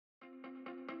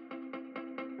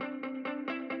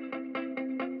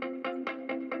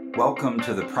Welcome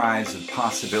to the Prize of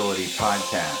Possibility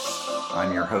podcast.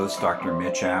 I'm your host, Dr.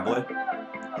 Mitch Ablett.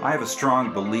 I have a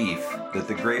strong belief that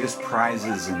the greatest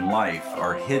prizes in life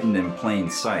are hidden in plain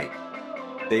sight.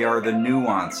 They are the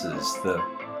nuances, the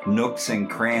nooks and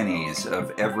crannies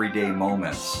of everyday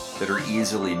moments that are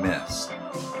easily missed.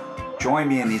 Join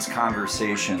me in these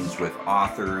conversations with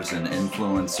authors and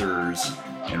influencers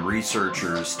and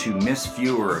researchers to miss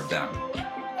fewer of them,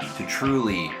 to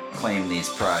truly claim these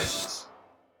prizes.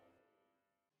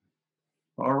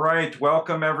 All right,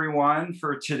 welcome everyone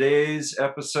for today's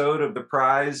episode of the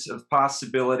Prize of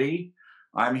Possibility.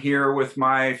 I'm here with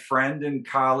my friend and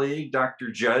colleague, Dr.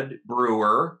 Judd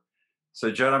Brewer. So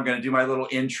Judd, I'm going to do my little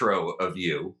intro of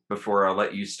you before I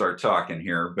let you start talking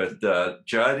here. But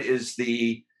Judd is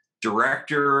the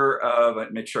director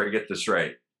of, make sure I get this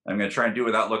right. I'm going to try and do it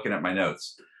without looking at my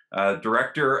notes.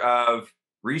 Director of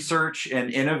Research and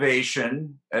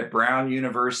Innovation at Brown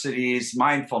University's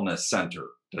Mindfulness Center.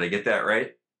 Did I get that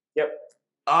right? Yep.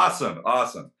 Awesome.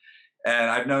 And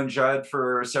I've known Judd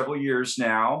for several years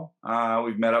now.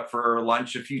 We've met up for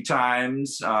lunch a few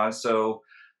times. So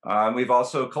we've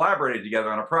also collaborated together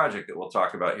on a project that we'll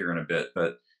talk about here in a bit.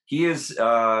 But he is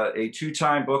a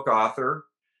two-time book author.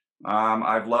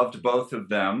 I've loved both of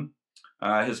them.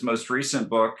 His most recent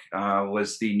book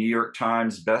was the New York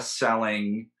Times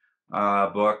bestselling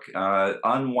book,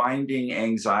 Unwinding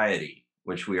Anxiety,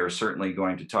 which we are certainly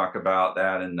going to talk about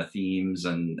that and the themes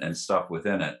and stuff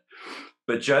within it.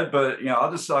 But Judd,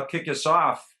 I'll kick us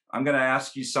off. I'm going to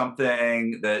ask you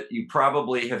something that you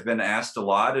probably have been asked a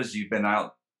lot as you've been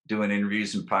out doing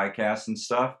interviews and podcasts and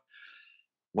stuff.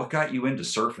 What got you into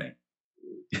surfing?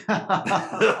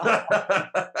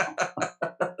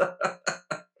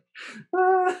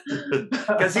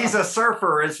 Because he's a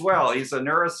surfer as well. He's a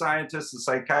neuroscientist, a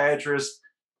psychiatrist,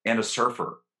 and a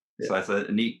surfer. So that's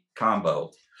a neat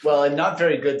combo. Well, I'm not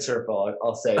very good surfer,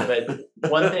 I'll say. But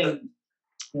one thing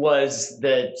was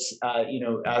that,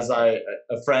 as a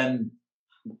friend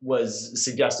was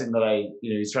suggesting that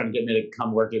he's trying to get me to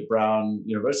come work at Brown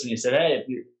University. He said, "Hey, if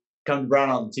you come to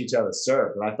Brown, I'll teach you how to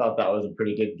surf." And I thought that was a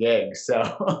pretty good gig. So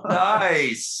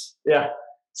nice. Yeah.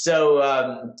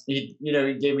 So he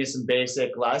gave me some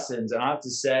basic lessons, and I have to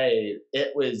say,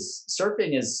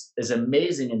 surfing is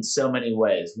amazing in so many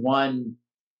ways. One,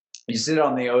 you sit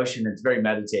on the ocean, it's very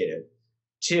meditative.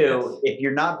 Two, if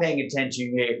you're not paying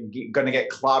attention, you're going to get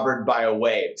clobbered by a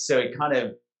wave. So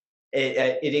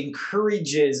it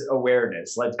encourages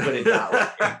awareness. Let's put it that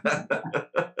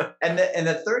way. And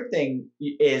the third thing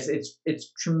is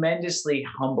it's tremendously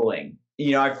humbling.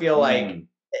 I feel like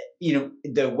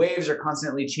the waves are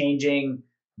constantly changing.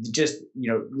 Just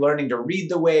learning to read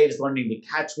the waves, learning to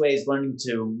catch waves, learning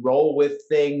to roll with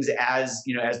things as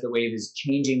the wave is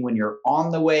changing when you're on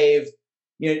the wave.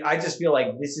 I just feel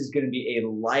like this is going to be a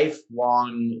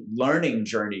lifelong learning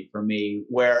journey for me,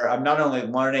 where I'm not only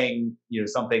learning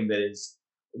something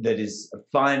that is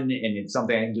fun and it's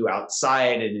something I can do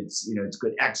outside, and it's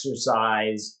good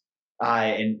exercise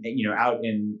and out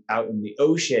in the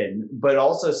ocean, but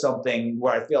also something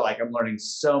where I feel like I'm learning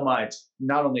so much,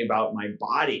 not only about my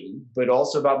body, but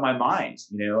also about my mind.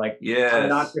 I'm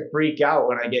not to freak out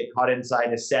when I get caught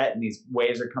inside a set and these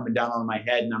waves are coming down on my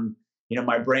head, and I'm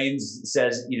my brain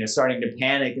says starting to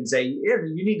panic and say, "Yeah,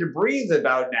 you need to breathe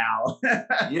about now."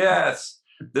 Yes,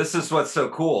 this is what's so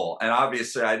cool, and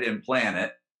obviously I didn't plan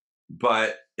it,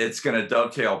 but it's going to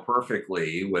dovetail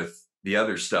perfectly with the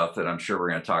other stuff that I'm sure we're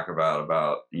going to talk about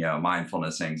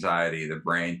mindfulness, anxiety, the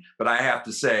brain. But I have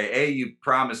to say, you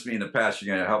promised me in the past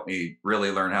you're going to help me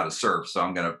really learn how to surf. So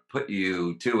I'm going to put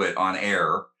you to it on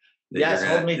air. Yes,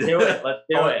 hold me to it. Let's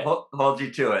do it. Hold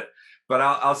you to it. But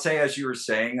I'll say, as you were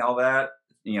saying all that,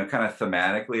 kind of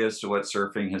thematically as to what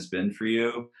surfing has been for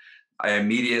you, I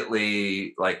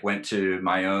immediately went to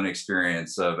my own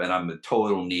experience and I'm a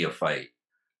total neophyte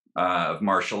of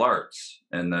martial arts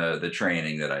and the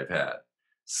training that I've had.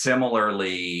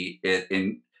 Similarly, it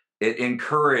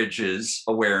encourages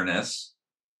awareness,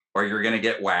 or you're going to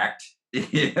get whacked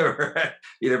either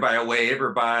by a wave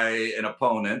or by an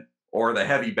opponent or the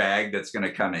heavy bag that's going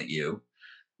to come at you.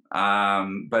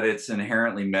 But it's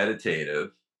inherently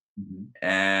meditative,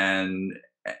 and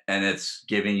it's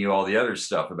giving you all the other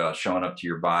stuff about showing up to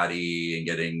your body and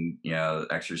getting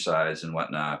exercise and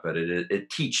whatnot. But it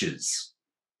teaches.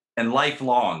 And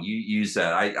lifelong, you use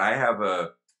that. I have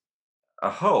a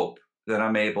hope that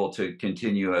I'm able to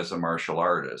continue as a martial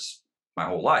artist my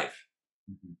whole life.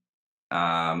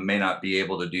 May not be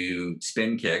able to do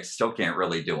spin kicks, still can't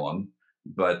really do them,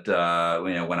 but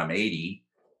when I'm 80.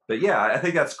 But yeah, I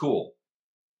think that's cool.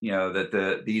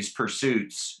 That these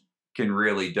pursuits can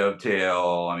really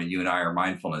dovetail. I mean, you and I are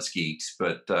mindfulness geeks,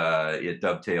 but it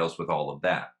dovetails with all of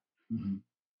that. Mhm.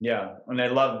 Yeah, and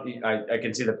I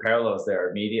can see the parallels there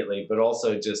immediately, but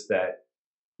also just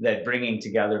that bringing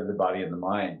together the body and the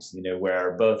mind,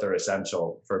 where both are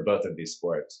essential for both of these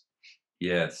sports.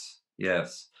 Yes,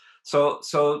 yes. So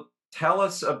tell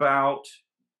us about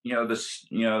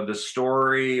the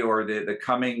story or the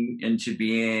coming into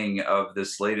being of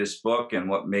this latest book and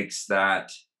what makes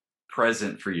that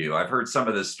present for you. I've heard some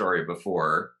of this story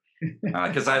before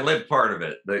because I lived part of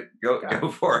it. But Okay. go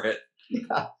for it.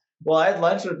 Yeah. Well, I had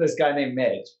lunch with this guy named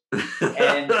Mitch,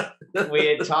 and we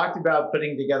had talked about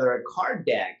putting together a card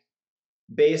deck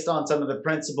based on some of the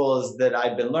principles that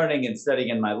I've been learning and studying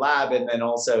in my lab, and then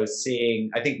also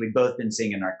I think we've both been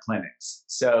seeing in our clinics.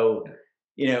 So,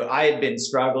 I had been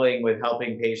struggling with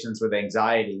helping patients with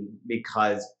anxiety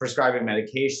because prescribing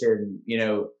medication,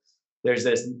 there's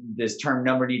this term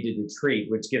number needed to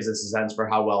treat, which gives us a sense for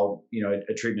how well,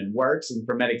 a treatment works. And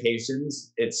for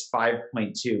medications, it's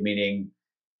 5.2, meaning,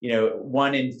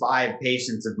 1 in 5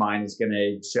 patients of mine is going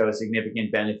to show a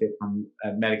significant benefit from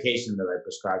a medication that I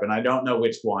prescribe. And I don't know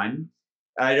which one.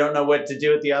 I don't know what to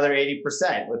do with the other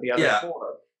 80%, with the other Yeah, four.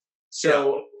 yeah,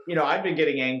 So, I've been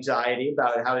getting anxiety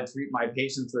about how to treat my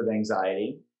patients with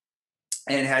anxiety,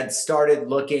 and had started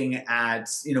looking at,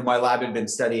 my lab had been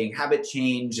studying habit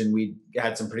change, and we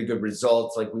had some pretty good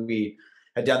results. Like, we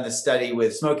had done the study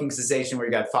with smoking cessation where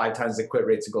we got 5 times the quit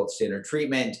rates of gold standard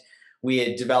treatment. We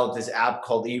had developed this app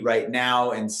called Eat Right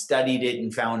Now and studied it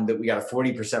and found that we got a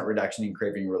 40% reduction in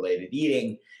craving related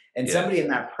eating. And somebody yes,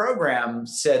 in that program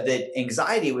said that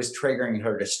anxiety was triggering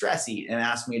her to stress eat and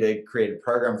asked me to create a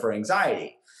program for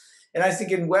anxiety. And I was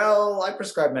thinking, well, I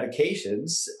prescribe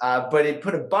medications, but it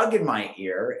put a bug in my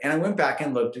ear. And I went back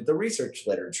and looked at the research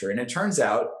literature. And it turns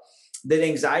out that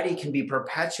anxiety can be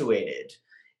perpetuated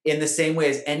in the same way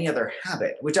as any other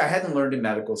habit, which I hadn't learned in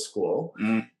medical school.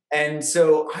 mm, And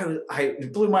so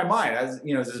it blew my mind.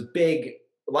 It was this big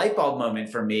light bulb moment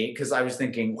for me because I was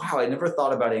thinking, wow, I never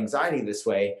thought about anxiety this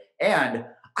way. And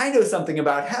I know something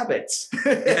about habits.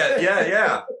 yeah, yeah,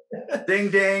 yeah. Ding,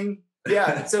 ding.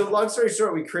 Yeah. So long story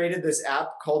short, we created this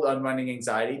app called Unwinding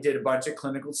Anxiety, did a bunch of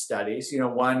clinical studies,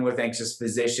 one with anxious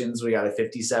physicians. We got a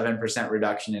 57%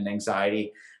 reduction in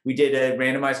anxiety. We did a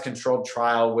randomized controlled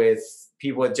trial with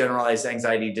people with generalized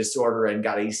anxiety disorder and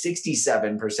got a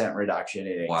 67% reduction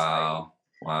in anxiety. Wow,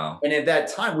 wow. And at that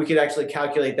time, we could actually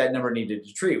calculate that number needed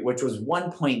to treat, which was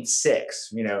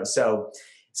 1.6, So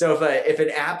if an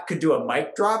app could do a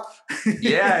mic drop,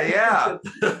 Yeah, yeah.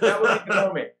 that would be the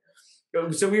moment.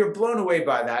 So we were blown away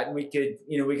by that, and we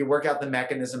could work out the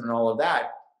mechanism and all of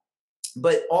that.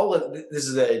 But all of this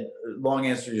is a long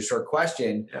answer to your short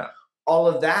question. Yeah. All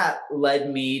of that led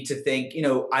me to think,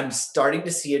 I'm starting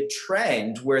to see a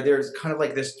trend where there's kind of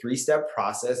like this 3-step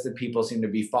process that people seem to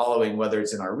be following, whether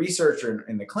it's in our research or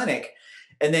in the clinic.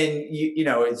 And then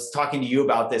it's talking to you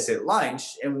about this at lunch,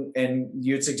 and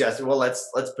you had suggested, well, let's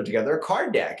put together a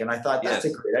card deck, and I thought that's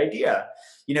Yes. a great idea.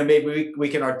 Maybe we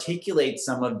can articulate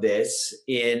some of this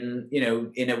in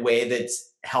a way that's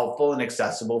helpful and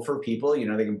accessible for people.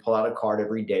 They can pull out a card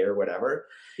every day or whatever.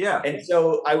 Yeah. And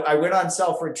so I went on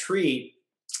self retreat,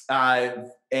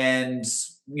 and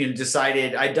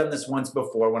decided I'd done this once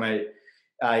before when I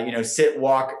sit,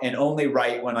 walk, and only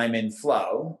write when I'm in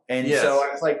flow. And Yes. so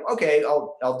I was like, okay,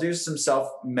 I'll do some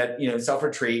self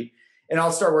retreat, and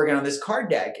I'll start working on this card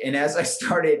deck. And as I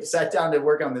sat down to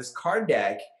work on this card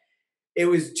deck, it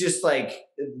was just like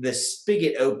the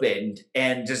spigot opened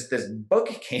and just this book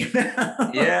came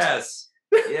out. Yes.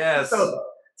 Yes.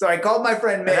 So I called my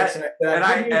friend Mitch,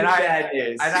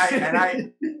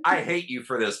 I hate you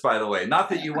for this, by the way. Not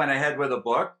that you went ahead with a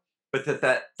book, but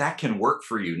that can work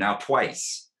for you now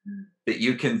twice. That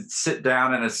you can sit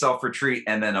down in a self-retreat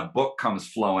and then a book comes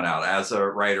flowing out. As a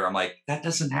writer, I'm like, that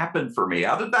doesn't happen for me.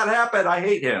 How did that happen? I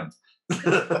hate him.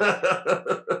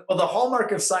 Well, the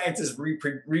hallmark of science is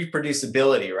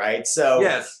reproducibility, right? So,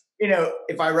 yes.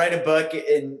 If I write a book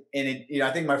and it,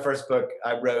 I think my first book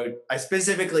I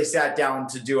specifically sat down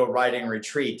to do a writing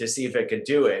retreat to see if I could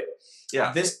do it.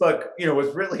 Yeah. This book, it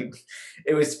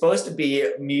was supposed to be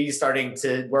me starting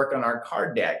to work on our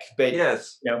card deck, but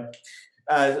yes.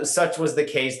 Such was the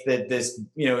case that this,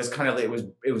 it was kind of, it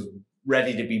was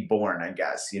ready to be born, I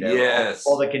guess, yes.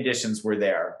 all the conditions were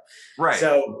there. Right.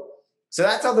 So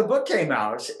that's how the book came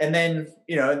out. And then,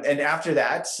 and after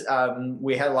that,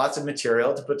 we had lots of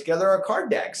material to put together our card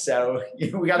deck. So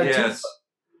we got a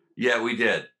Yeah, we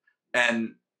did.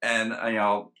 And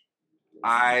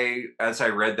as I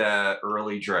read the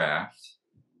early draft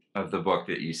of the book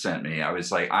that you sent me, I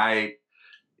was like, I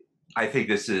think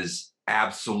this is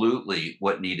absolutely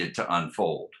what needed to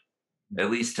unfold,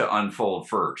 at least to unfold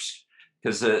first.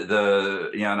 Because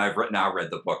and I've now read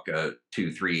the book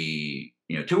two, three,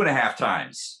 2.5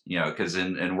 times, because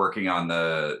in working on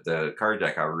the card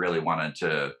deck, I really wanted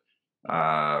to,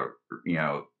 uh, you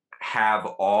know, have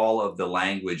all of the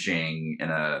languaging in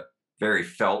a very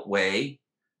felt way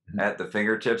Mhm. at the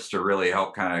fingertips to really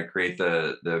help kind of create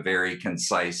the very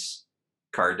concise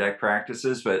card deck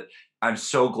practices. But I'm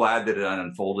so glad that it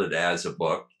unfolded as a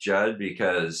book, Judd,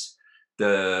 because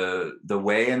the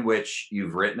way in which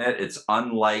you've written it, it's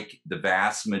unlike the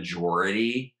vast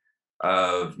majority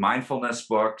of mindfulness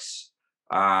books,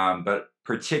 but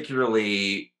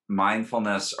particularly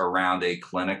mindfulness around a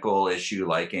clinical issue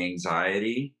like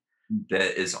anxiety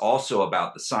that is also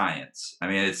about the science. I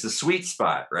mean, it's the sweet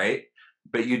spot, right?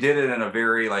 But you did it in a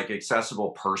very like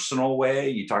accessible, personal way.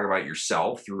 You talk about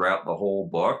yourself throughout the whole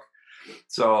book.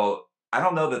 So I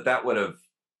don't know that that would have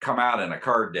come out in a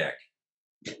card deck,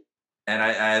 and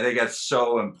I think that's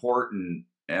so important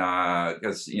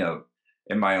because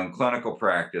in my own clinical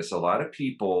practice, a lot of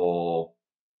people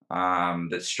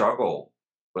that struggle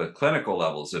with clinical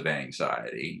levels of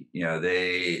anxiety,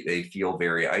 they feel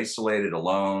very isolated,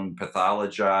 alone,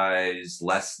 pathologized,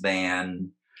 less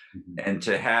than. Mhm. And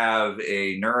to have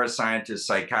a neuroscientist,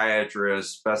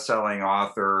 psychiatrist, best-selling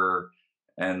author,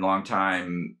 and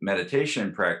longtime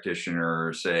meditation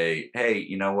practitioner say, "Hey,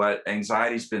 you know what?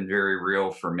 Anxiety's been very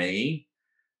real for me,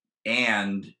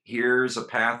 and here's a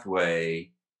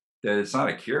pathway that it's not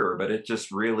a cure, but it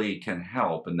just really can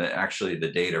help." And that actually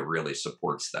the data really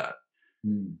supports that.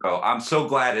 Mm. So I'm so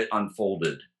glad it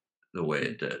unfolded the way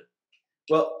it did.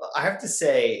 Well, I have to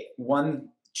say, one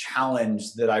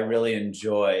challenge that I really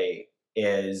enjoy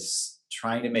is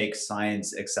trying to make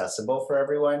science accessible for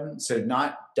everyone. So,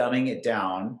 not dumbing it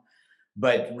down,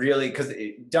 but really, because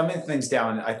dumbing things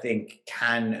down, I think,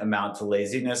 can amount to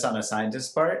laziness on a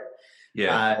scientist's part.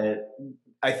 Yes. Uh,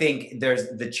 I think there's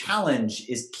the challenge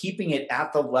is keeping it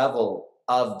at the level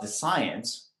of the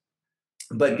science,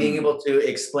 but being Mm. able to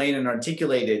explain and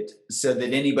articulate it so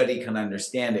that anybody can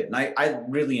understand it. And I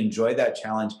really enjoy that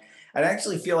challenge. And I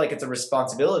actually feel like it's a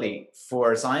responsibility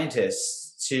for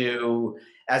scientists to,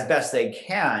 as best they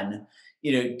can,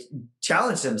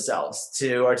 challenge themselves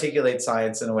to articulate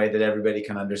science in a way that everybody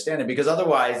can understand it. Because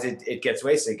otherwise, it gets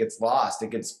wasted, it gets lost,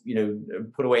 it gets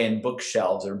put away in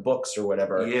bookshelves or books or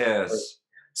whatever. Yes.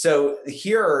 So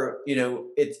here,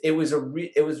 it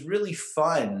was really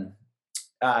fun.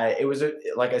 It was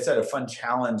like I said, a fun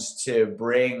challenge to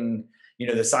bring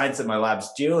the science that my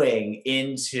lab's doing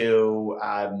into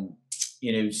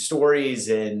stories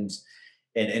and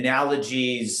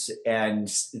analogies and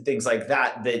things like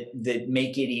that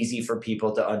make it easy for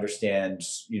people to understand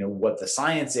what the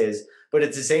science is, but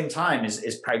at the same time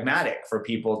is pragmatic for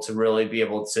people to really be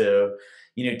able to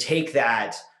take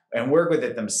that and work with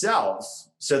it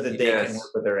themselves so that they can work Yes.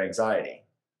 with their anxiety.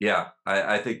 Yeah,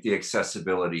 I think the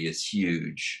accessibility is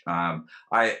huge.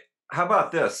 I How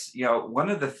about this? One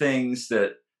of the things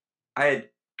that I had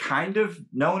kind of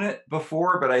known it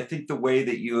before, but I think the way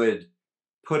that you had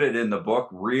put it in the book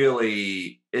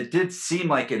really, it did seem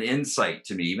like an insight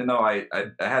to me, even though I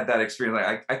had that experience.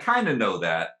 Like I kind of know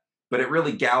that, but it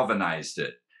really galvanized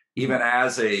it, even Mhm.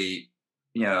 as a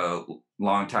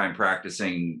longtime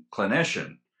practicing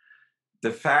clinician.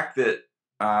 The fact that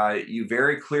you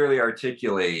very clearly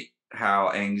articulate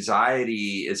how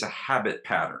anxiety is a habit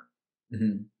pattern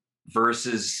Mhm.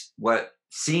 versus what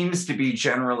seems to be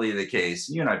generally the case.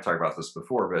 You and I've talked about this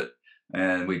before,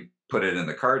 and we put it in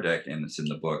the card deck and it's in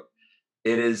the book.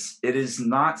 It is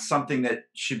not something that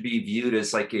should be viewed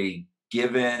as like a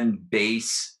given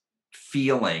base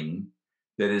feeling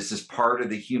that is just part of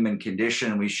the human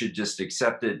condition. We should just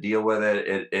accept it, deal with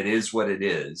it. It is what it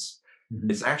is.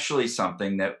 It's Mhm. actually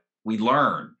something that we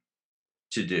learn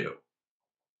to do.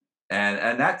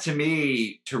 And that to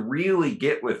me, to really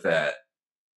get with that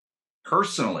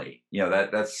personally,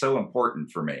 that's so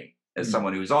important for me as Mhm.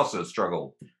 someone who's also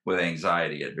struggled with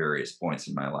anxiety at various points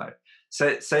in my life.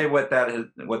 Say what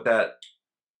that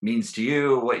means to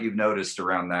you, what you've noticed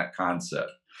around that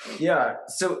concept. Yeah.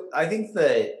 So I think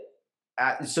that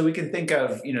so we can think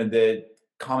of the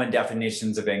common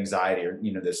definitions of anxiety, or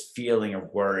this feeling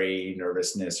of worry,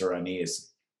 nervousness, or unease.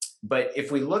 But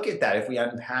if we look at that, if we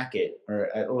unpack it, or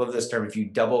I love this term, if you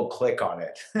double click on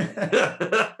it,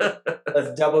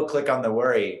 let's double click on the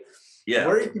worry. Yeah.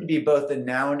 Worry can be both a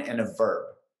noun and a verb.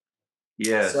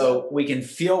 Yes. So we can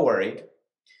feel worried,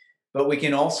 but we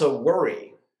can also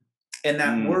worry. And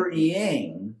that Mm.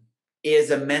 worrying is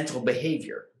a mental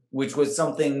behavior, which was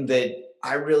something that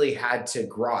I really had to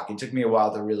grok. It took me a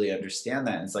while to really understand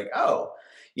that. And it's like, oh,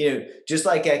 just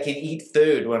like I can eat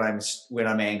food when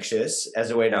I'm anxious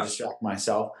as a way to Yeah. distract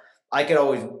myself, I can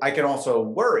also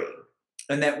worry.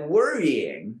 And that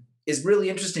worrying is really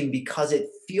interesting because it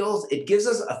gives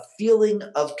us a feeling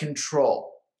of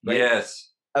control, right? Yes.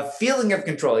 A feeling of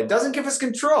control. It doesn't give us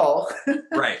control,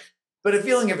 Right. but a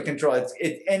feeling of control.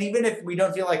 And even if we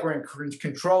don't feel like we're in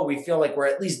control, we feel like we're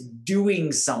at least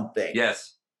doing something.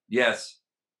 Yes. Yes.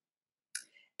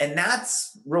 And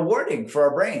that's rewarding for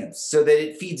our brains so that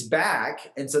it feeds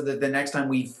back. And so that the next time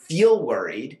we feel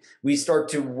worried, we start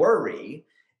to worry.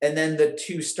 And then the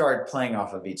two start playing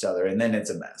off of each other. And then it's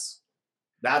a mess.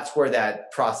 That's where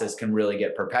that process can really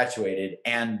get perpetuated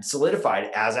and solidified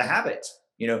as a habit.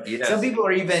 Some Yes. people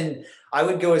are even, I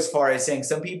would go as far as saying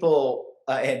some people,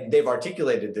 and they've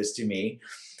articulated this to me,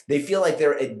 they feel like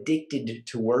they're addicted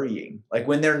to worrying. Like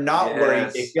when they're not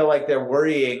worried, they Yes. feel like they're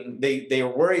worrying. They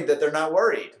are worried that they're not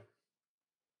worried.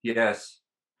 Yes.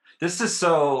 This is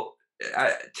so,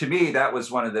 to me, that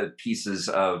was one of the pieces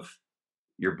of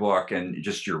your book and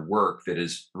just your work that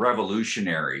is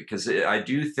revolutionary, because I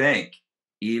do think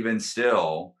even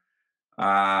still,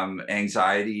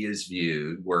 anxiety is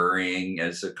viewed, worrying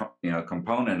as a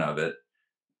component of it,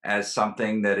 as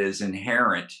something that is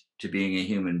inherent to being a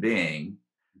human being.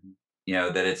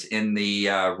 That it's in the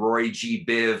Roy G.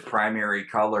 Biv primary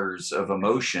colors of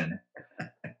emotion,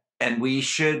 and we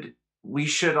should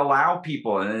allow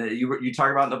people. And you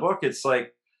talk about in the book, it's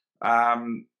like,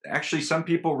 actually some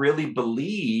people really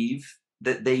believe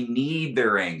that they need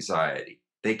their anxiety.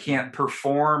 They can't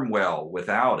perform well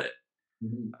without it.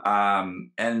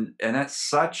 Mhm. And that's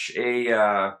such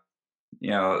a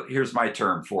here's my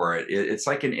term for it. It's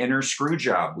like an inner screw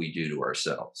job we do to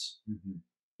ourselves. Mhm.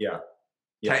 Yeah.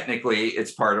 Yeah. Technically,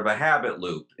 it's part of a habit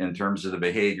loop in terms of the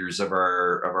behaviors of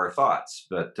our thoughts.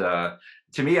 But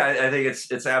to me, I think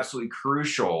it's absolutely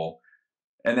crucial.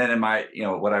 And then in my,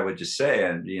 what I would just say,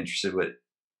 and be interested what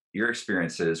your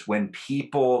experience is, when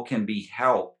people can be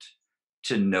helped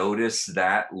to notice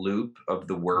that loop of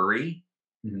the worry,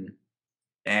 Mhm.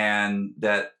 and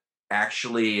that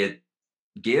actually it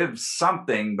gives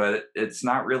something, but it's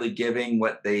not really giving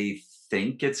what they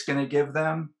think it's going to give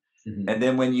them. Mhm. And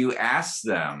then when you ask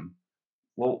them,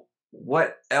 well,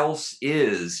 what else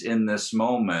is in this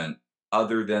moment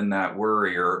other than that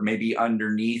worry, or maybe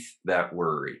underneath that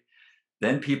worry,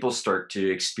 then people start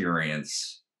to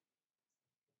experience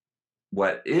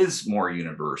what is more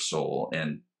universal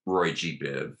in Roy G.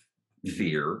 Biv, Mhm.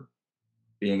 fear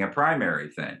being a primary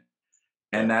thing.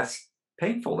 Yeah. And that's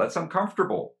painful. That's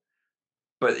uncomfortable.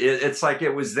 But it's like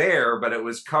it was there, but it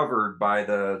was covered by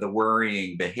the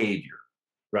worrying behavior.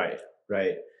 Right.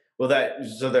 Right. Well,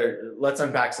 let's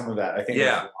unpack some of that. I think there's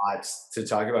Yeah. lots to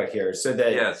talk about here. So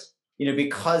that, Yes.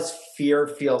 because fear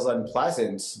feels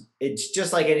unpleasant, it's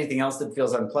just like anything else that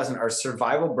feels unpleasant. Our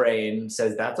survival brain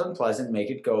says that's unpleasant, make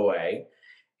it go away.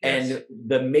 Yes. And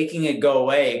the making it go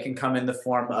away can come in the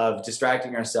form of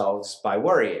distracting ourselves by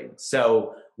worrying.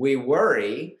 So we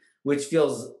worry, which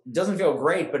doesn't feel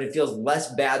great, but it feels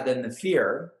less bad than the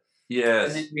fear. And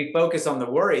then Yes. we focus on the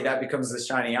worry, that becomes the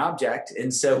shiny object.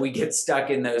 And so we get stuck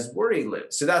in those worry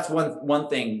loops. So that's one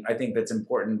thing I think that's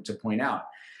important to point out.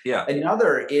 Yeah.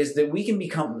 Another is that we can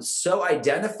become so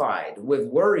identified with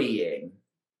worrying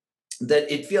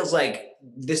that it feels like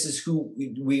this is who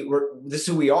this is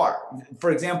who we are.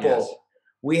 For Yes. example,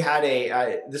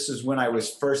 this is when I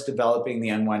was first developing the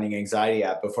Unwinding Anxiety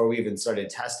app before we even started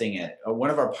testing it. One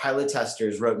of our pilot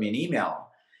testers wrote me an email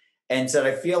and said,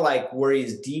 I feel like worry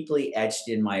is deeply etched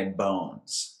in my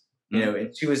bones. Mm.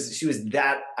 And she was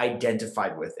that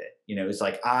identified with it. It's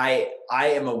like I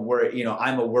am a worry,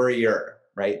 I'm a worrier,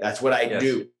 right? That's what I Yes.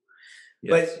 do.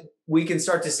 But Yes. we can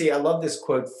start to see, I love this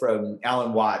quote from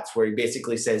Alan Watts, where he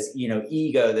basically says,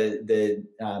 ego, the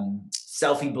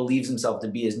self he believes himself to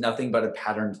be, is nothing but a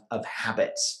pattern of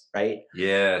habits, right?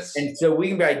 Yes. And so we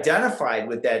can be identified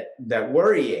with that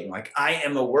worrying, like I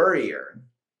am a worrier.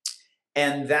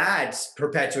 And that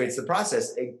perpetuates the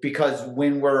process, because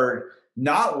when we're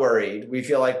not worried, we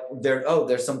feel like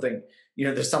there's something,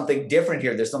 there's something different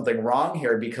here. There's something wrong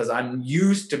here because I'm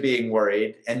used to being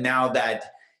worried. And now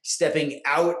that stepping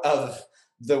out of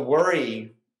the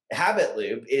worry habit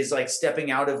loop is like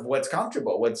stepping out of what's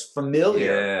comfortable, what's familiar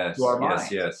to Yes. our Yes.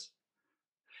 mind. Yes.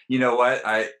 You know what?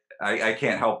 I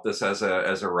can't help this as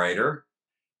a writer.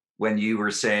 When you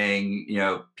were saying,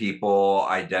 people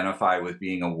identify with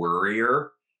being a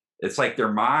worrier, it's like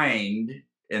their mind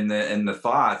in the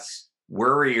thoughts,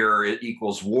 worrier it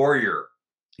equals warrior.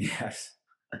 Yes.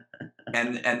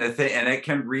 And the thing, and it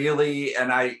can really,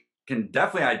 and I can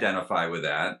definitely identify with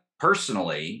that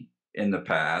personally in the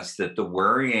past, that the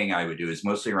worrying I would do is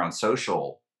mostly around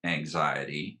social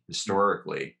anxiety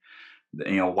historically.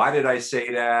 Why did I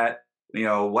say that?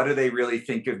 What do they really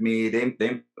think of me?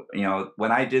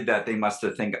 When I did that, they must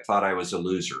have thought I was a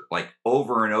loser, like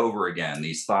over and over again,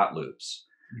 these thought loops,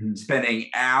 Mhm. spending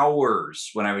hours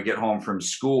when I would get home from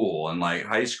school and like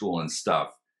high school and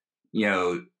stuff,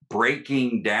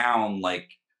 breaking down like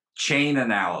chain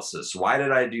analysis. Why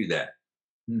did I do that?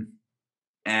 Mhm.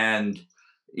 And,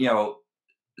 you know,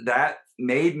 that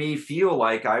made me feel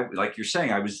like you're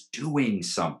saying, I was doing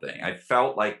something. I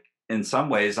felt like in some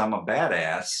ways I'm a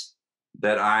badass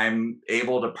that I'm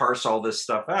able to parse all this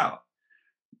stuff out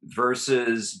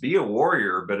versus be a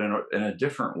warrior, but in a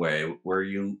different way where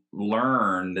you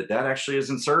learn that actually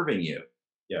isn't serving you.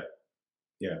 Yeah.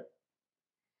 Yeah.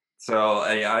 So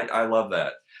I love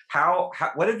that. How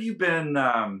what have you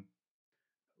been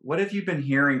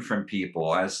hearing from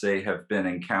people as they have been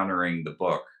encountering the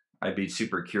book? I'd be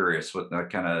super curious what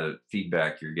kind of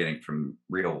feedback you're getting from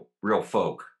real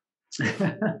folk.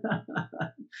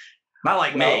 Not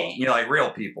like me, Well, like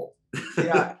real people.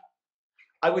 yeah,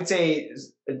 I would say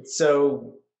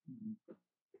so.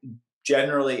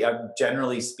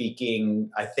 Generally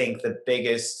speaking, I think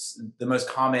the most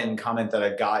common comment that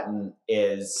I've gotten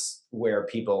is where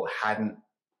people hadn't.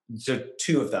 So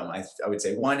two of them, I would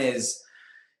say. One is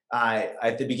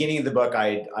at the beginning of the book,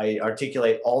 I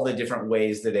articulate all the different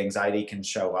ways that anxiety can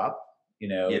show up.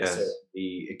 So Yes.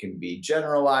 it can be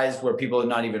generalized where people are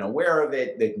not even aware of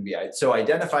it. They can be so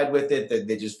identified with it that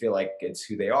they just feel like it's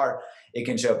who they are. It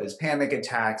can show up as panic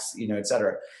attacks, et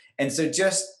cetera. And so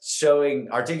just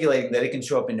articulating that it can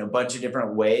show up in a bunch of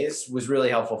different ways was really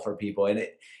helpful for people. And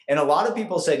a lot of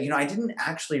people said, I didn't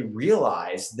actually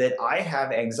realize that I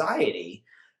have anxiety.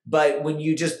 But when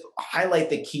you just highlight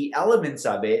the key elements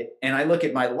of it, and I look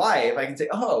at my life, I can say,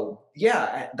 oh,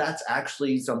 yeah, that's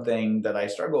actually something that I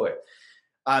struggle with.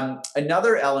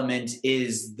 Another element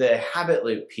is the habit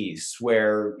loop piece,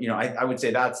 where I would say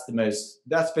that's been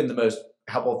the most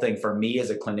helpful thing for me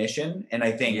as a clinician, and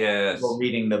I think people Yes.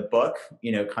 reading the book,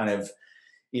 kind of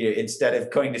instead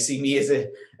of going to see me as a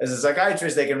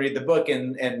psychiatrist, they can read the book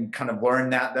and kind of learn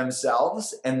that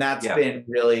themselves. And that's Yeah. been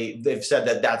really, they've said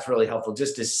that that's really helpful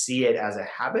just to see it as a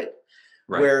habit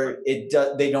Right. where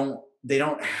they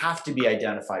don't have to be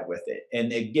identified with it,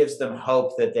 and it gives them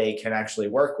hope that they can actually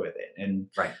work with it. And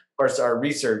Right. of course, our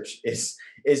research is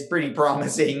pretty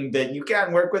promising that you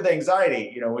can work with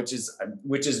anxiety, which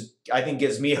is I think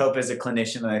gives me hope as a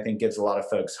clinician, and I think gives a lot of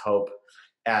folks hope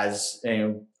as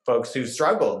folks who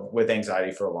struggled with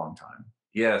anxiety for a long time.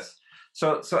 Yes.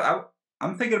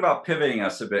 I'm thinking about pivoting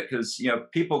us a bit because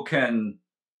people can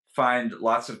find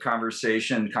lots of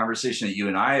conversation that you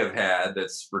and I have had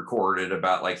that's recorded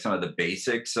about like some of the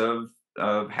basics of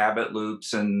habit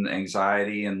loops and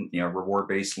anxiety and reward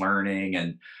based learning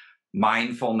and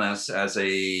mindfulness as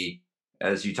you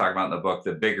talk about in the book,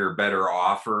 the bigger, better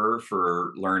offer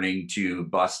for learning to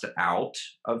bust out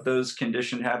of those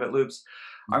conditioned habit loops.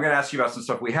 I'm going to ask you about some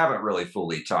stuff we haven't really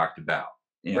fully talked about,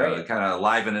 Great. to kind of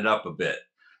liven it up a bit.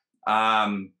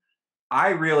 I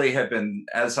really have been,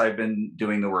 as I've been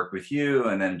doing the work with you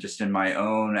and then just in my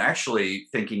own, actually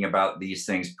thinking about these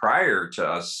things prior to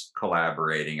us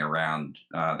collaborating around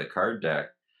the card deck.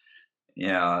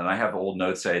 And I have old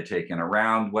notes I had taken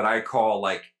around what I call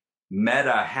like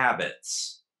meta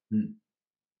habits. Hmm.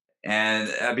 And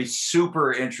I'd be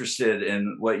super interested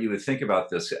in what you would think about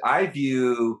this. I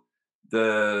view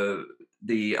the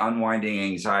unwinding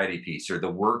anxiety piece or the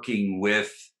working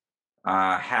with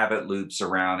habit loops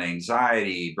around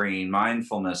anxiety, bringing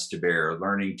mindfulness to bear,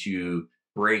 learning to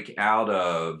break out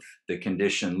of the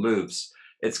conditioned loops.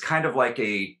 It's kind of like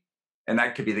and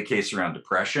that could be the case around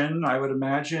depression, I would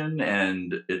imagine.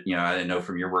 And, I know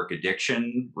from your work,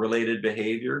 addiction related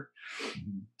behavior,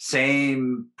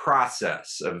 same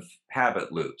process of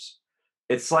habit loops.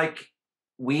 It's like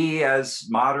we as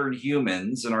modern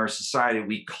humans in our society,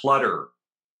 we clutter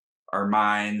our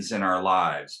minds and our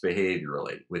lives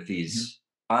behaviorally with Mhm. these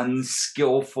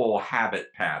unskillful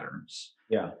habit patterns.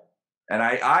 Yeah, And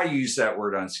I use that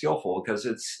word unskillful because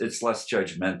it's less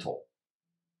judgmental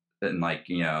than like,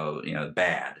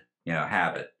 bad,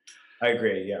 habit. I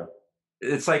agree. Yeah.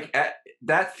 It's like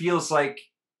that feels like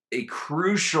a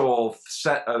crucial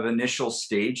set of initial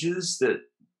stages that,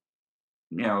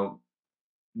 you know,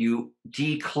 you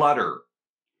declutter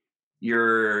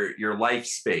your life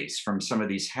space from some of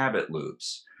these habit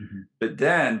loops. Mhm. But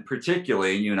then,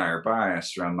 particularly, and you and I are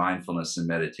biased around mindfulness and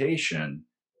meditation,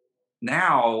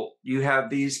 now you have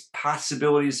these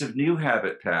possibilities of new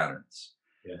habit patterns.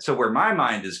 Yeah. So where my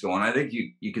mind is going, I think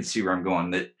you can see where I'm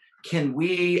going, that can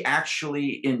we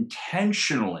actually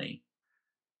intentionally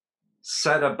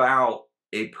set about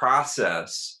a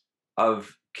process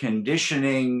of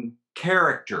conditioning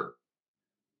character,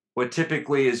 what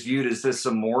typically is viewed as this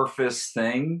amorphous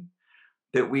thing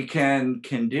that we can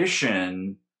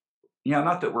condition.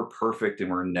 Not that we're perfect and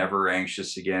we're never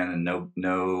anxious again and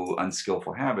no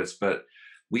unskillful habits, but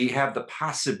we have the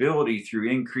possibility through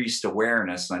increased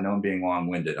awareness. And I know I'm being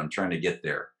long-winded, I'm trying to get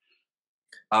there,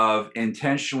 of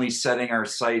intentionally setting our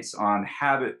sights on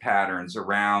habit patterns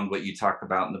around what you talk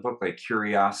about in the book, like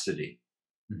curiosity.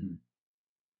 Mhm.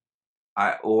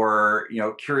 Or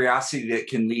curiosity that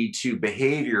can lead to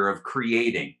behavior of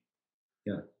creating,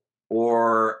 Yeah.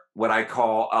 or what I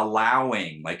call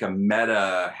allowing, like a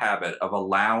meta habit of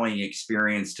allowing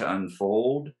experience to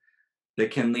unfold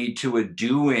that can lead to a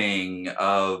doing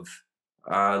of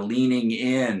leaning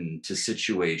in to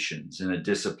situations in a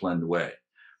disciplined way,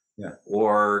 Yeah.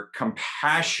 or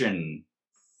compassion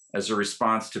as a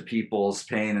response to people's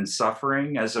pain and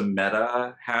suffering as a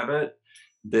meta habit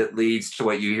that leads to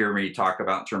what you hear me talk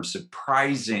about in terms of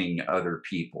surprising other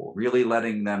people, really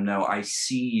letting them know I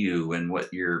see you and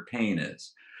what your pain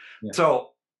is. Yeah.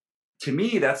 So to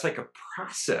me, that's like a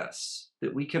process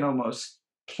that we can almost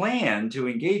plan to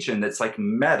engage in that's like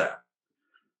meta.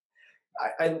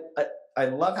 I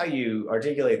love how you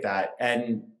articulate that,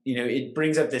 and it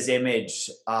brings up this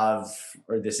image of,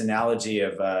 or this analogy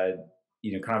of, kind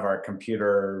of our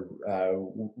computer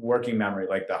working memory,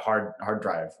 like the hard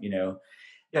drive.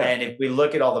 Yeah. And if we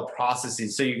look at all the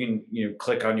processes, so you can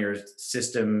click on your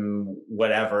system,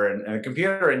 whatever, and a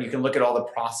computer, and you can look at all the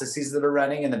processes that are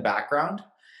running in the background.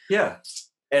 Yeah.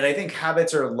 And I think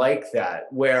habits are like that,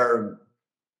 where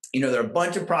there are a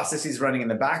bunch of processes running in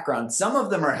the background. Some of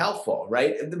them are helpful,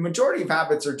 right? The majority of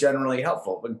habits are generally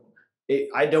helpful, but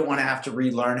I don't want to have to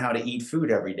relearn how to eat food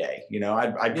every day. I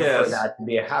prefer Yes. that to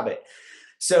be a habit.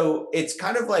 So it's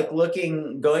kind of like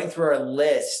going through our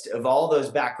list of all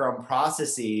those background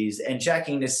processes and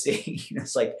checking to see,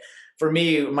 it's like, for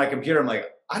me, my computer, I'm like,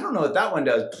 I don't know what that one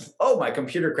does. Oh, my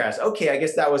computer crashed. Okay, I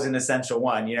guess that was an essential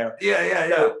one, Yeah. Yeah.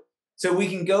 Yeah. So we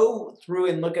can go through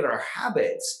and look at our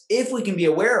habits if we can be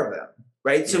aware of them,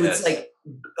 right? So it's Yes. like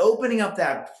opening up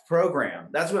that program.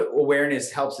 That's what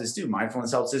awareness helps us do.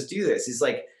 Mindfulness helps us do this. It's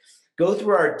like go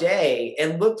through our day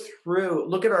and look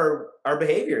at our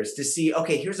behaviors to see,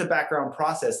 okay, here's a background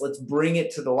process. Let's bring it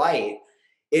to the light.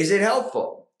 Is it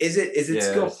helpful? Is it Yes.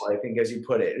 skillful? I think, as you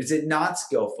put it. Is it not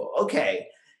skillful? Okay,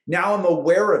 now I'm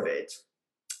aware of it.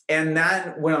 And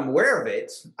then when I'm aware of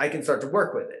it, I can start to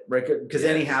work with it, right? Because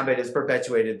any Yes. habit is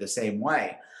perpetuated the same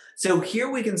way. So here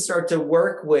we can start to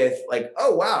work with, like,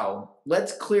 oh, wow,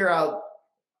 let's clear out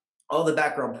all the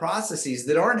background processes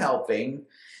that aren't helping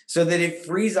so that it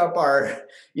frees up our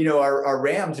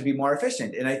RAM to be more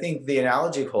efficient. And I think the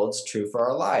analogy holds true for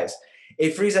our lives.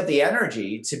 It frees up the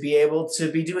energy to be able to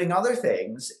be doing other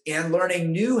things and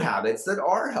learning new habits that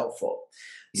are helpful.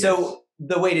 Yes. So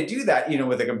the way to do that,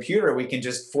 with a computer, we can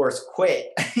just force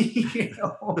quit. It'd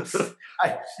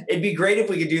be great if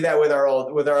we could do that with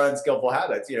our unskillful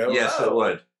habits. Yes, it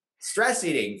would. Stress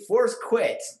eating, force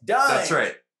quit, done. That's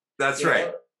right. That's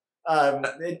right.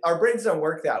 Our brains don't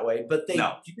work that way, but they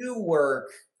No. do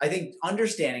work. I think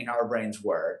understanding how our brains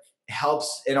work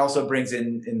helps, and also brings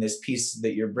in this piece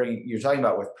that you're talking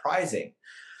about with prizing.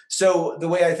 So the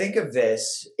way I think of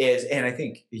this is, and I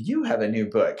think you have a new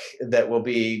book that will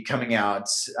be coming out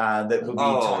that will be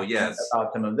talking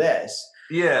about some of this.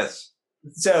 Yes.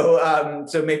 So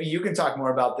maybe you can talk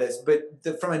more about this. But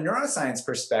from a neuroscience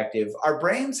perspective, our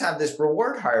brains have this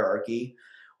reward hierarchy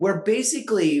where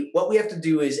basically what we have to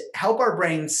do is help our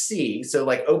brains see. So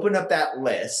like open up that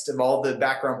list of all the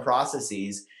background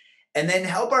processes, and then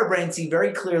help our brain see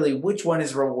very clearly which one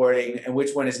is rewarding and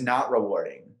which one is not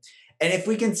rewarding. And if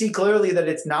we can see clearly that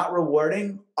it's not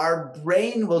rewarding, our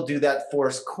brain will do that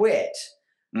force quit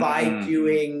by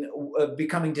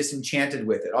becoming disenchanted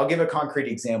with it. I'll give a concrete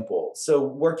example. So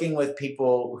working with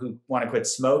people who want to quit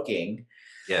smoking,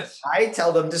 Yes. I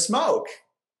tell them to smoke,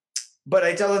 but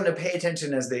I tell them to pay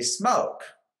attention as they smoke,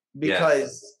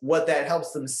 because what that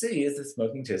helps them see is that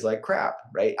smoking tastes like crap,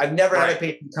 right? I've never had a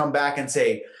patient come back and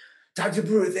say, Dr.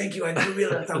 Brewer, thank you. I didn't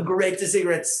realize how great the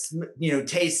cigarettes,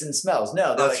 tastes and smells.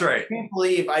 No, that's right. I can't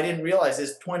believe I didn't realize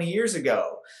this 20 years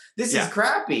ago. This is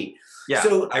crappy. Yeah.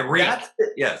 So I read.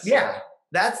 Yes. Yeah.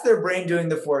 That's their brain doing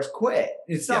the force quit.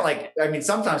 It's not like,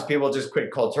 sometimes people just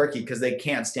quit cold turkey because they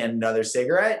can't stand another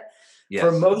cigarette. Yes.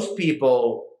 For most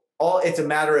people, it's a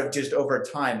matter of just over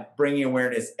time bringing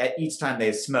awareness at each time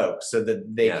they smoke, so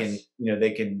that they can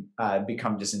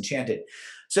become disenchanted.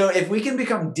 So if we can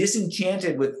become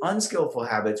disenchanted with unskillful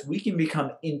habits, we can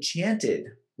become enchanted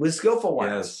with skillful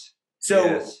ones. Yes.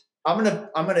 So I'm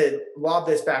gonna lob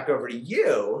this back over to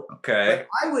you, but Okay.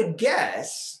 I would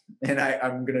guess, and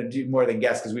I'm gonna do more than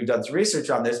guess because we've done some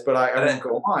research on this, but I And won't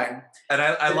go on. I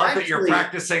That love that you're actually,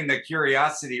 practicing the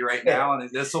curiosity right now, and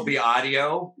this will be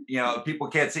audio. People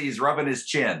can't see. He's rubbing his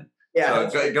chin. yeah, So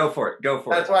that's right. go for it. Go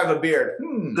for That's why I have a beard.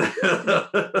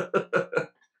 it.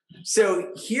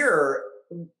 So here,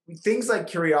 things like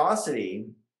curiosity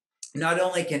not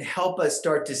only can help us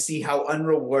start to see how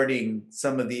unrewarding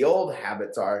some of the old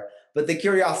habits are, but the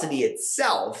curiosity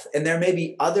itself, and there may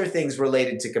be other things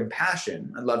related to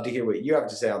compassion. I'd love to hear what you have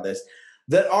to say on this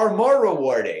that are more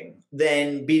rewarding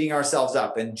than beating ourselves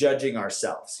up and judging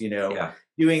ourselves, Yeah.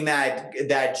 doing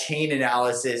that chain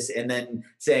analysis and then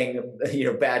saying,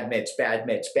 bad Mitch, bad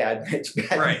Mitch, bad Mitch,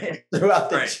 bad Right. Mitch throughout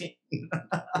the Right. chain.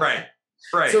 Right.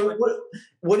 Right. So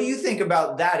what do you think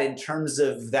about that in terms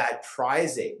of that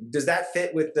prizing? Does that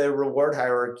fit with the reward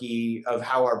hierarchy of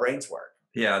how our brains work?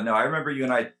 Yeah. No, I remember you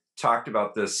and I talked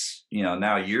about this,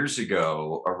 now years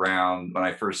ago around when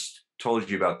I first told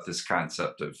you about this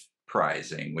concept of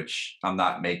prizing, which I'm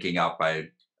not making up. I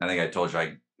think I told you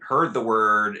I heard the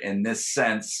word in this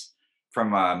sense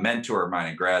from a mentor of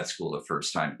mine in grad school the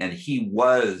first time, and he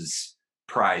was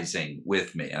prizing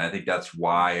with me. And I think that's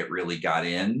why it really got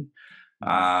in.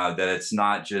 That it's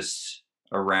not just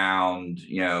around,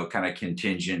 kind of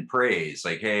contingent praise,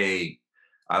 like, hey,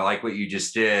 I like what you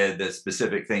just did, the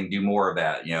specific thing, do more of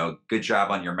that, good job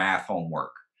on your math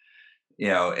homework,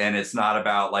 and it's not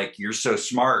about like, you're so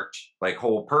smart, like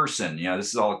whole person, this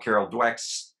is all Carol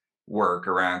Dweck's work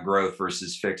around growth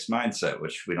versus fixed mindset,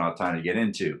 which we don't have time to get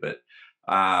into, but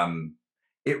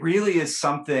it really is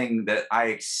something that I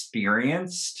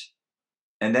experienced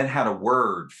and then had a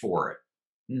word for it.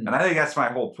 And I think that's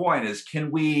my whole point is, can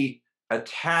we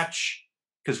attach,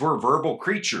 because we're verbal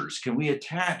creatures, can we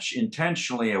attach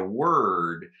intentionally a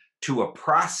word to a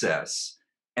process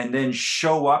and then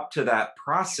show up to that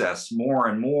process more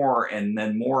and more, and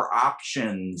then more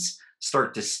options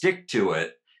start to stick to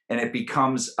it, and it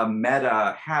becomes a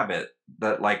meta habit,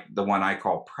 that like the one I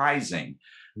call prizing,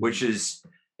 which is,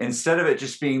 instead of it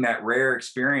just being that rare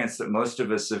experience that most of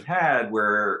us have had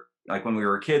where, like when we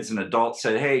were kids, an adult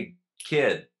said, hey,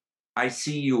 kid, I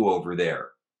see you over there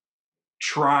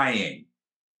trying,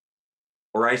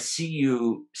 or I see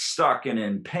you stuck and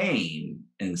in pain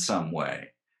in some way,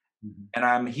 and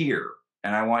I'm here,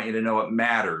 and I want you to know it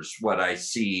matters what I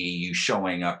see you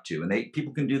showing up to. And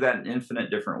people can do that in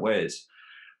infinite different ways.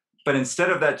 But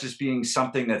instead of that just being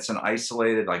something that's an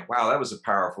isolated, like, wow, that was a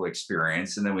powerful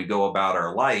experience, and then we go about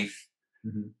our life,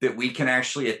 that we can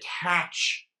actually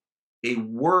attach a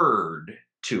word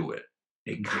to it,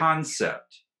 a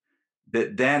concept,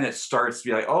 that then it starts to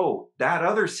be like, oh, that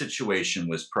other situation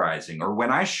was prizing. Or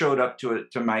when I showed up to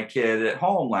my kid at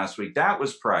home last week, that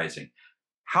was prizing.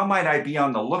 How might I be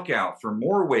on the lookout for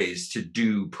more ways to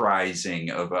do prizing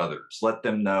of others? Let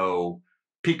them know,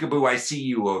 peekaboo, I see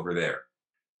you over there.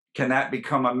 Can that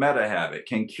become a meta habit?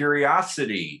 Can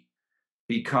curiosity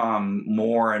become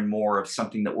more and more of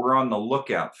something that we're on the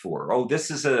lookout for? Oh, this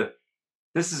is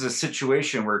a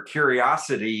situation where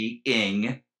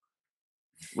curiosity-ing,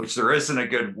 which there isn't a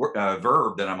good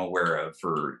verb that I'm aware of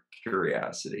for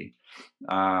curiosity,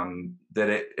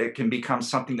 that it can become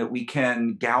something that we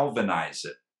can galvanize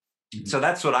it. So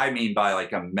that's what I mean by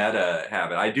like a meta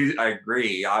habit. I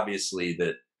agree, obviously,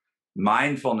 that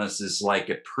mindfulness is like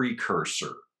a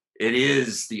precursor. It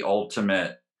is the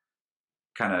ultimate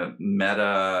kind of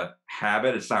meta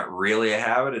habit. It's not really a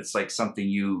habit. It's like something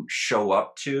you show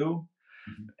up to,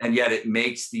 and yet it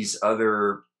makes these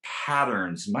other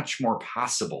patterns much more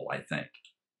possible, I think.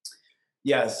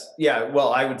 Yes. Yeah.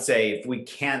 Well, I would say if we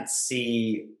can't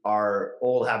see our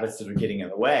old habits that are getting in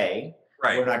the way,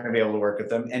 Right. we're not going to be able to work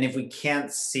with them. And if we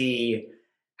can't see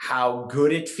how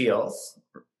good it feels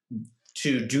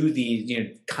to do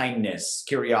the kindness,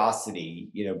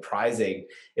 curiosity, prizing,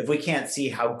 if we can't see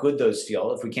how good those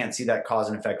feel, if we can't see that cause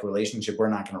and effect relationship, we're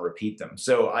not going to repeat them.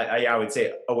 So I would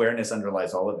say awareness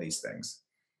underlies all of these things.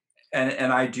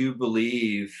 And I do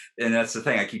believe, and that's the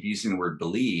thing, I keep using the word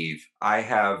believe, I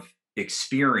have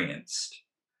experienced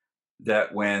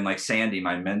that when, like, Sandy,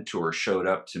 my mentor, showed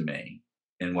up to me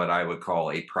in what I would call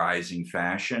a prizing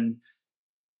fashion,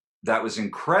 that was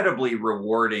incredibly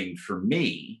rewarding for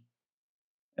me.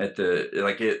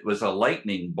 It was a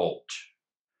lightning bolt.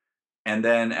 And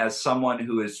then as someone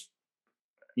who is,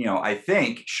 I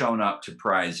think, shown up to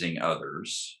prizing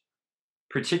others,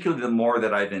 particularly the more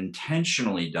that I've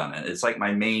intentionally done it, it's like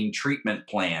my main treatment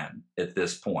plan at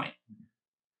this point,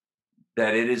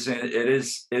 that it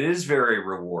is very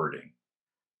rewarding,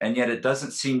 and yet it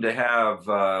doesn't seem to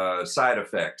have side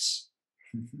effects.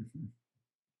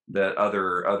 that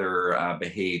other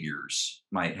behaviors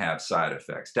might have side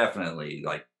effects. Definitely,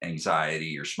 like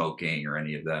anxiety or smoking or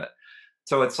any of that.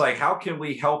 So it's like, how can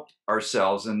we help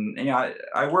ourselves? And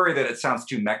I worry that it sounds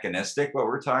too mechanistic what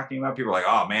we're talking about. People are like,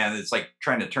 oh man, it's like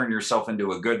trying to turn yourself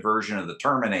into a good version of the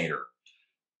Terminator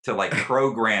to like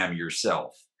program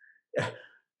yourself.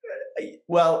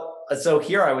 Well, so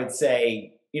here I would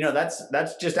say,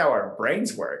 that's just how our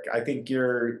brains work. I think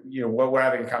what we're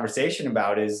having a conversation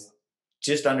about is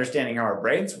just understanding how our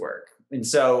brains work. And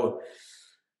so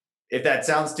if that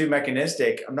sounds too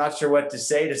mechanistic, I'm not sure what to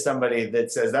say to somebody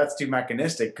that says that's too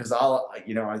mechanistic, because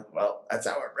well, that's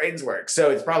how our brains work. So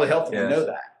it's probably helpful to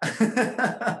know Yes.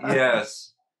 that.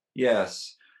 Yes.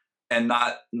 Yes. And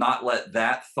not let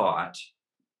that thought,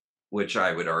 which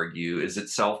I would argue is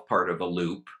itself part of a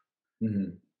loop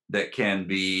Mhm. that can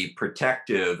be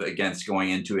protective against going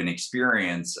into an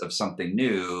experience of something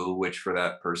new, which for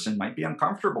that person might be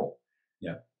uncomfortable.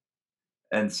 Yeah.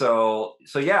 And so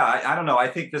yeah, I don't know. I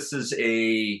think this is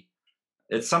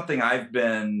it's something I've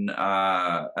been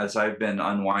as I've been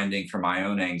unwinding from my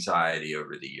own anxiety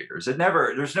over the years.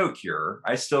 There's no cure.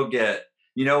 I still get,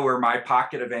 where my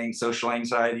pocket of social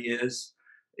anxiety is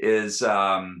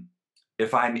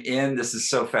if I'm in, this is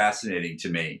so fascinating to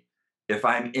me. If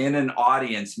I'm in an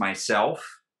audience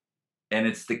myself and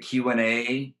it's the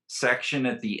Q&A section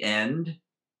at the end,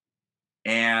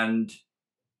 and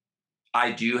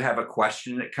I do have a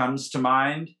question that comes to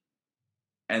mind,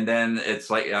 and then it's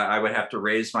like I would have to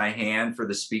raise my hand for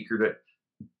the speaker to,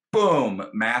 boom,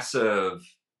 massive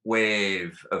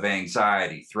wave of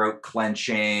anxiety, throat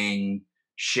clenching,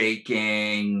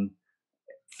 shaking,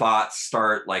 thoughts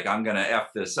start like, I'm going to F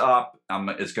this up.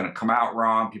 It's going to come out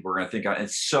wrong. People are going to think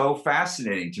it's so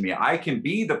fascinating to me. I can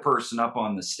be the person up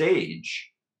on the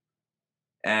stage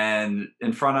and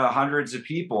in front of hundreds of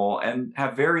people and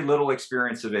have very little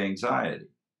experience of anxiety.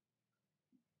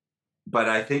 But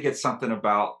I think it's something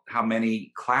about how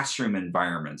many classroom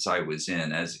environments I was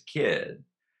in as a kid,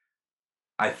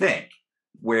 I think,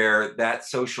 where that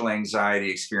social anxiety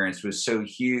experience was so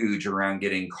huge around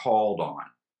getting called on.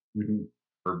 Mhm.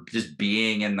 Or just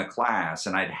being in the class,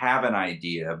 and I'd have an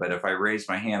idea, but if I raise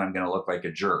my hand, I'm going to look like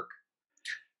a jerk.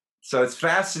 So it's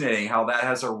fascinating how that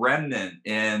has a remnant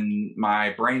in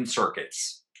my brain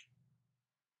circuits.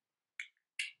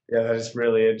 Yeah, that is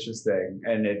really interesting.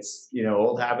 And it's,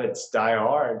 old habits die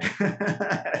hard,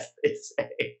 as they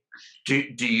say.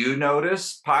 Do you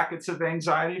notice pockets of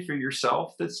anxiety for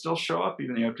yourself that still show up,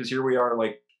 even because here we are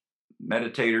like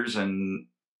meditators and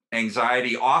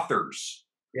anxiety authors?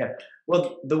 Yeah.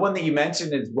 Well, the one that you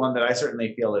mentioned is one that I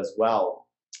certainly feel as well.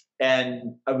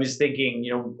 And I was thinking,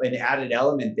 an added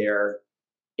element there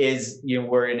is,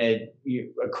 we're in a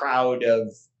crowd of,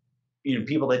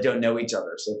 people that don't know each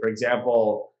other. So, for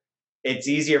example, it's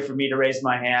easier for me to raise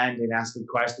my hand and ask a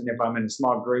question if I'm in a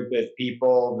small group of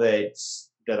people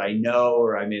that I know,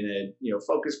 or I'm in a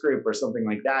focus group or something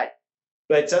like that.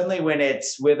 But suddenly, when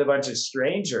it's with a bunch of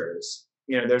strangers,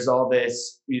 there's all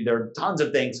this. There are tons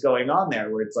of things going on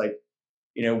there where it's like,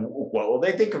 what will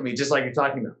they think of me? Just like you're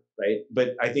talking about, right?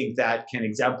 But I think that can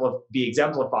be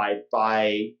exemplified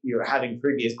by having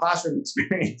previous classroom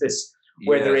experiences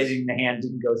where the Yes. raising the hand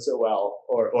didn't go so well,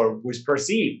 or was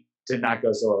perceived to not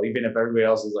go so well, even if everybody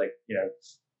else is like,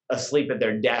 asleep at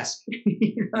their desk.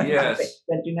 Not paying Yes.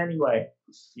 attention anyway.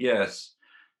 Yes.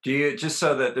 Do you, just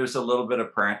so that there's a little bit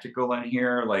of practical in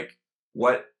here, like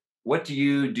what what do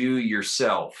you do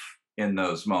yourself in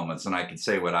those moments? And I can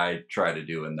say what I try to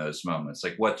do in those moments.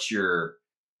 Like what's your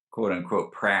quote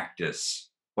unquote practice,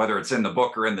 whether it's in the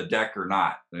book or in the deck or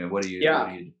not? I mean, what do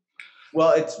Yeah. you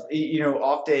Well, it's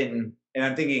often, and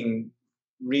I'm thinking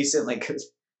recently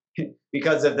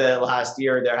because of the last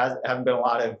year, haven't been a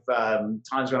lot of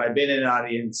times when I've been in an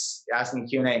audience asking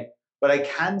Q&A. But I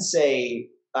can say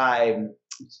I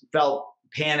felt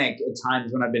panic at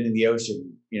times when I've been in the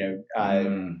ocean.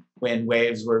 mm, When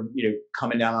waves were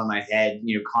coming down on my head,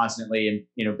 constantly,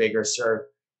 and bigger surf.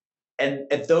 And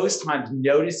at those times,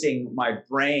 noticing my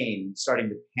brain starting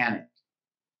to panic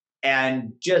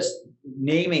and just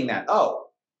naming that,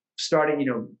 starting,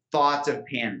 thoughts of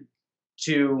panic,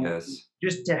 to yes.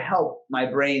 just to help my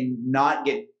brain not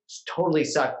get totally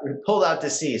sucked, pulled out to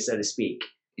sea, so to speak,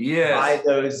 Yes.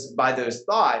 by those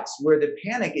thoughts, where the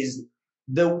panic is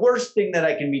the worst thing that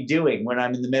I can be doing when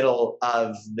I'm in the middle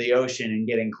of the ocean and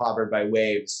getting clobbered by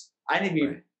waves. I need to be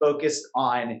Right. focused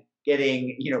on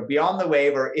getting, beyond the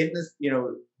wave, or in this,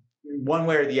 one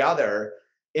way or the other,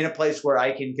 in a place where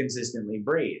I can consistently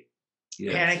breathe.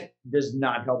 Yes. Panic does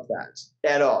not help that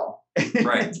at all.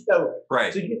 Right. so,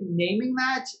 Right. so just naming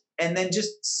that and then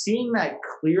just seeing that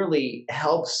clearly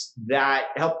helped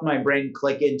my brain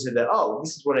click into the, oh,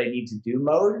 this is what I need to do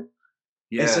mode.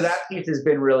 And so that Yes. piece has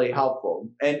been really helpful.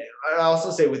 And I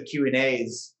also say with Q and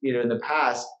A's, in the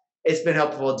past, it's been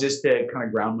helpful just to kind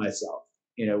of ground myself.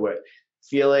 What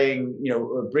feeling,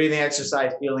 breathing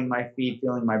exercise, feeling my feet,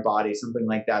 feeling my body, something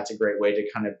like that's a great way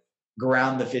to kind of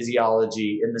ground the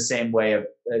physiology in the same way of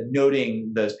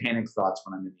noting those panic thoughts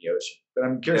when I'm in the ocean. But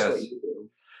I'm curious what Yes. you do.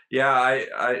 Yeah.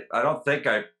 I don't think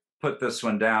I put this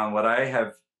one down. What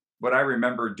I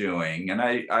remember doing, and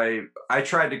I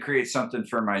tried to create something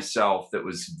for myself that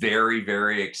was very,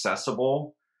 very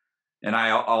accessible. And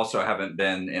I also haven't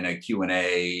been in a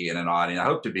Q&A in an audience. I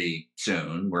hope to be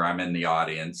soon where I'm in the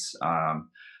audience.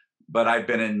 But I've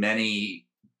been in many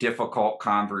difficult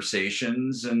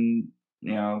conversations and,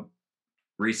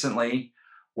 recently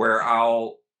where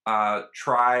I'll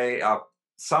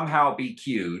somehow be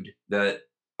cued that,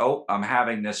 oh, I'm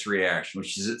having this reaction,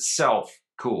 which is itself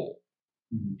cool.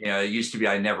 Mhm. It used to be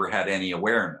I never had any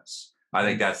awareness. I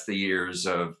think Mhm. that's the years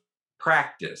of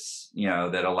practice,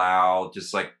 that allow,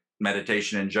 just like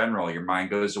meditation in general, your mind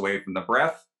goes away from the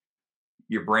breath,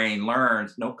 your brain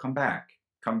learns, no, come back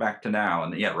to now.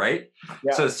 And yeah, right.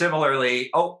 Yeah. So similarly,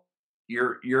 oh,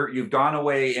 you've gone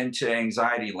away into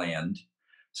anxiety land.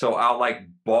 So I'll like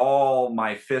ball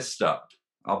my fist up.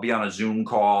 I'll be on a Zoom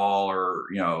call or,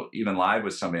 even live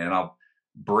with somebody, and I'll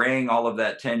bring all of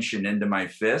that tension into my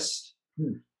fist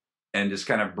Hmm. and just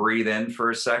kind of breathe in for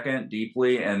a second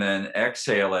deeply and then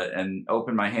exhale it and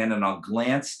open my hand, and I'll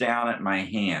glance down at my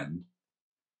hand.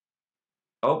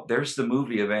 Oh, there's the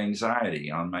movie of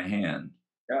anxiety on my hand.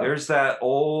 Yeah. There's that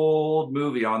old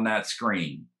movie on that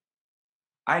screen.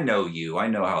 I know you. I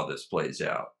know how this plays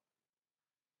out.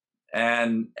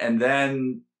 And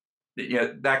then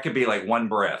that could be like one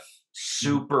breath, Mhm.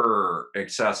 super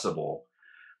accessible.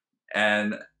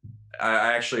 And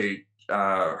I actually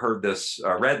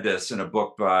read this in a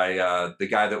book by the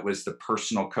guy that was the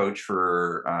personal coach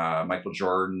for Michael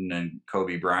Jordan and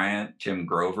Kobe Bryant. Tim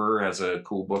Grover has a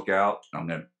cool book out. I'm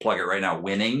going to plug it right now,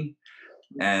 Winning.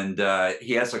 And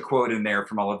he has a quote in there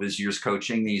from all of his years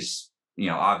coaching these,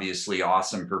 obviously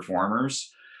awesome performers.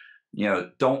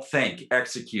 Don't think,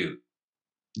 execute.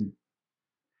 Mm.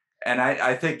 And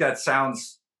I think that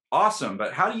sounds awesome,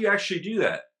 but how do you actually do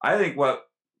that? I think what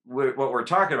we're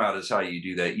talking about is how you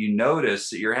do that. You notice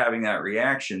that you're having that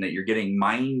reaction, that you're getting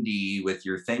mindy with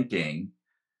your thinking,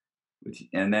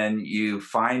 and then you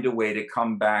find a way to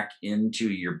come back into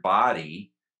your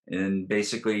body and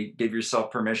basically give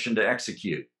yourself permission to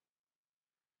execute.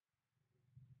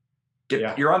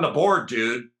 Yeah. You're on the board,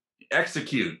 dude.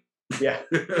 Execute. Yeah.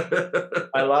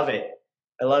 I love it.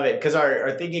 I love it because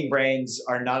our thinking brains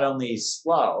are not only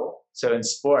slow, so in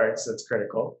sports, that's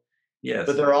critical, but Yes.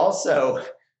 they're also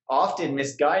often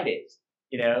misguided,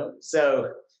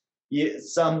 So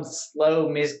some slow,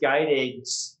 misguided,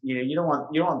 you don't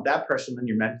want that person on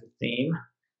your mental team.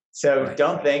 So Right.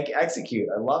 don't think, execute.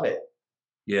 I love it.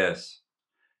 Yes.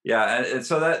 Yeah. And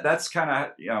so that's kind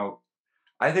of,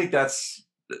 I think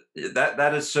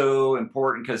that is so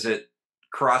important because it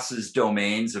crosses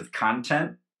domains of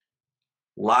content,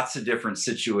 lots of different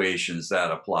situations that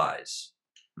applies,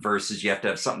 versus you have to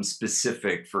have something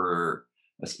specific for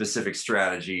a specific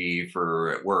strategy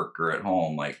for at work or at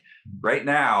home. Like right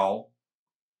now,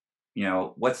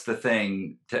 what's the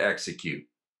thing to execute?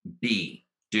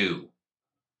 Do.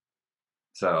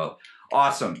 So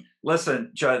awesome.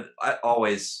 Listen, Judd,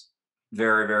 always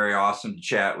very, very awesome to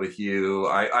chat with you.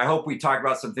 I hope we talk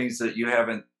about some things that you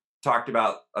haven't talked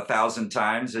about 1,000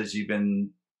 times as you've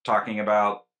been talking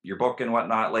about your book and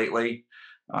whatnot lately.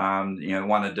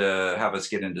 Wanted to have us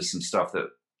get into some stuff that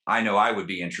I know I would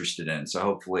be interested in. So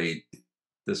hopefully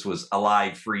this was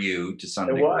alive for you to some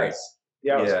It degree. was.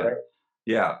 Yeah, it was Yeah. great.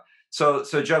 Yeah. So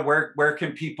Judd, where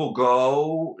can people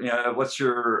go? What's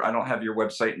your? I don't have your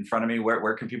website in front of me.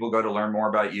 Where can people go to learn more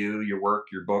about you, your work,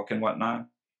 your book, and whatnot?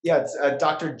 Yeah, it's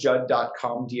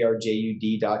drjudd.com,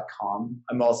 drjud.com.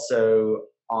 I'm also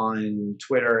on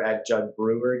Twitter at Judd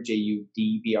Brewer,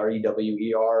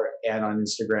 JUDBREWER, and on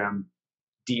Instagram,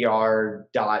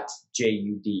 dr.jud.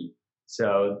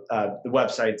 So the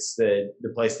website's the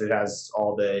place that has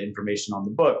all the information on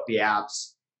the book, the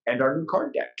apps, and our new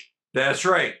card deck. That's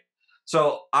right.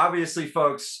 So obviously,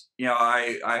 folks,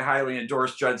 I highly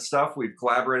endorse Judd's stuff. We've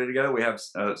collaborated together. We have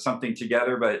something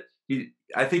together, but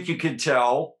I think you could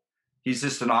tell he's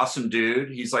just an awesome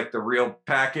dude. He's like the real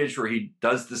package where he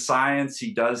does the science,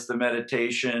 he does the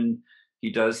meditation,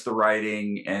 he does the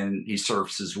writing, and he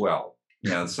surfs as well.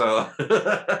 So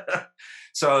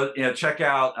so check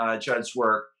out Judd's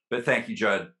work. But thank you,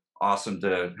 Judd. awesome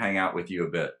to hang out with you a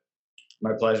bit.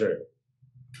 My pleasure.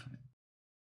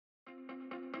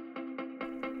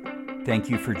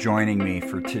 Thank you for joining me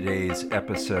for today's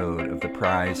episode of The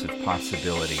Prize of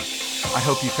Possibility. I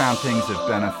hope you found things of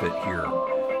benefit here.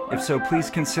 If so,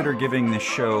 please consider giving this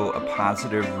show a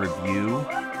positive review.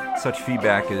 Such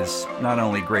feedback is not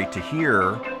only great to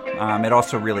hear, it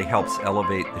also really helps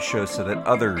elevate the show so that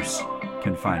others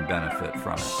can find benefit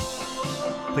from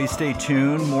it. Please stay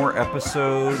tuned. More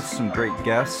episodes, some great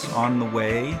guests on the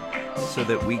way, so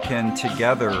that we can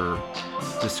together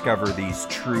discover these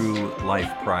true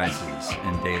life prizes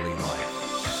in daily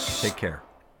life. Take care.